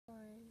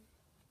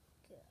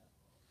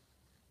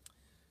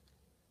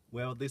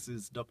Well, this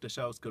is Dr.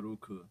 Charles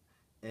Karuku,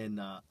 and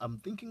I'm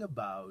thinking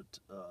about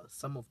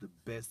some of the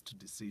best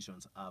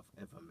decisions I've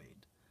ever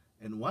made.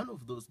 And one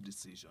of those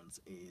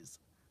decisions is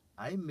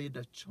I made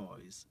a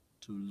choice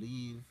to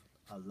live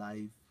a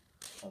life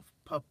of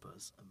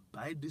purpose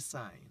by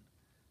design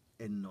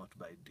and not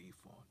by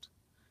default.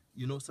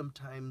 You know,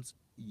 sometimes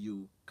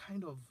you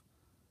kind of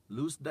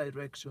lose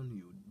direction,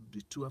 you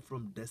detour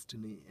from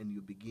destiny, and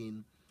you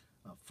begin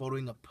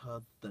following a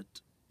path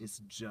that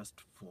is just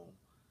for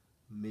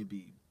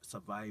maybe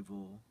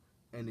survival,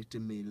 and it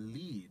may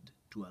lead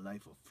to a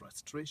life of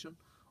frustration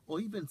or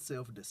even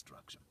self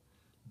destruction.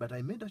 But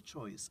I made a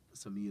choice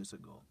some years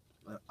ago.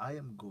 I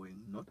am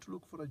going not to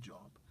look for a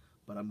job,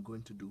 but I'm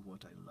going to do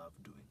what I love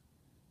doing.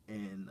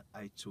 And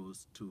I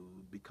chose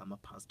to become a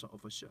pastor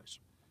of a church.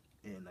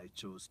 And I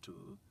chose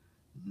to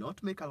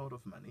not make a lot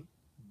of money,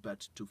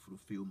 but to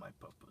fulfill my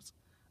purpose.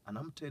 And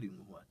I'm telling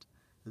you what,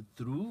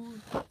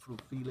 through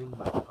fulfilling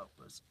my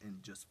purpose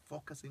and just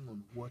focusing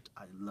on what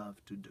I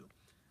love to do,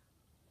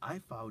 I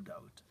found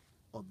out,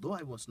 although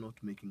I was not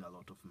making a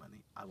lot of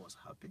money, I was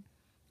happy,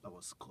 I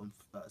was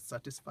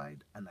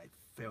satisfied, and I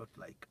felt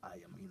like I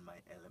am in my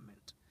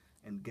element.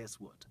 And guess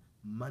what?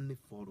 Money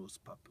follows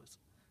purpose.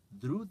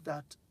 Through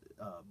that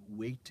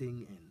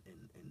waiting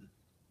and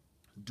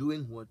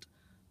doing what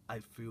I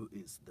feel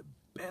is the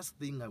best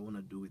thing I want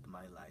to do with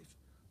my life,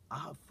 I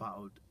have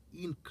found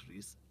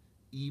increase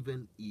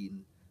even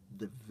in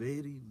the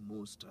very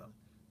most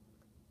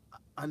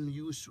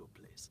unusual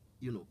place.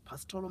 You know,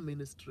 pastoral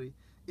ministry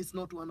is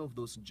not one of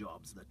those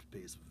jobs that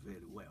pays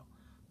very well.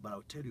 But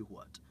I'll tell you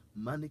what,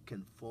 money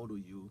can follow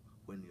you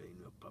when you're in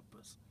your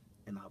purpose.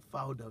 And I've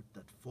found out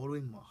that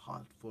following my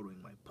heart,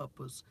 following my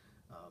purpose,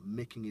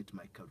 making it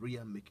my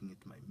career, making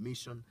it my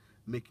mission,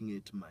 making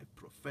it my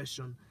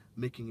profession,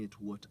 making it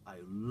what I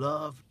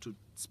love to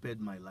spend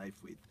my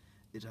life with,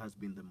 it has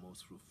been the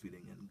most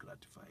fulfilling and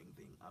gratifying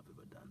thing I've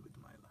ever done with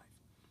my life.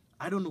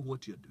 I don't know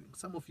what you're doing.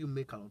 Some of you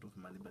make a lot of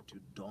money, but you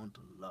don't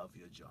love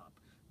your job.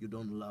 You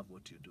don't love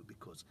what you do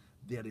because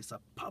there is a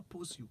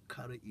purpose you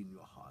carry in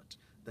your heart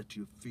that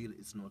you feel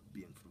is not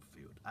being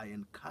fulfilled. I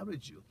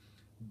encourage you,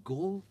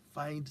 go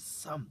find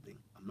something.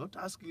 I'm not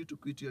asking you to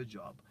quit your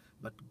job,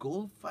 but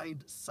go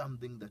find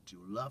something that you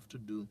love to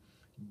do.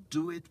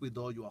 Do it with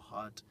all your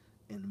heart,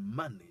 and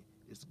money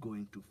is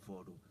going to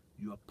follow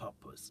your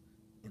purpose.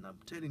 And I'm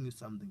telling you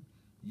something,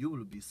 you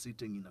will be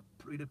sitting in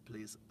a pretty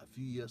place a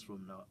few years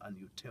from now and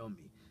you tell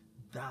me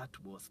that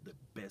was the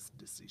best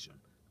decision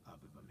I've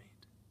ever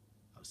made.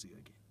 I'll see you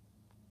again.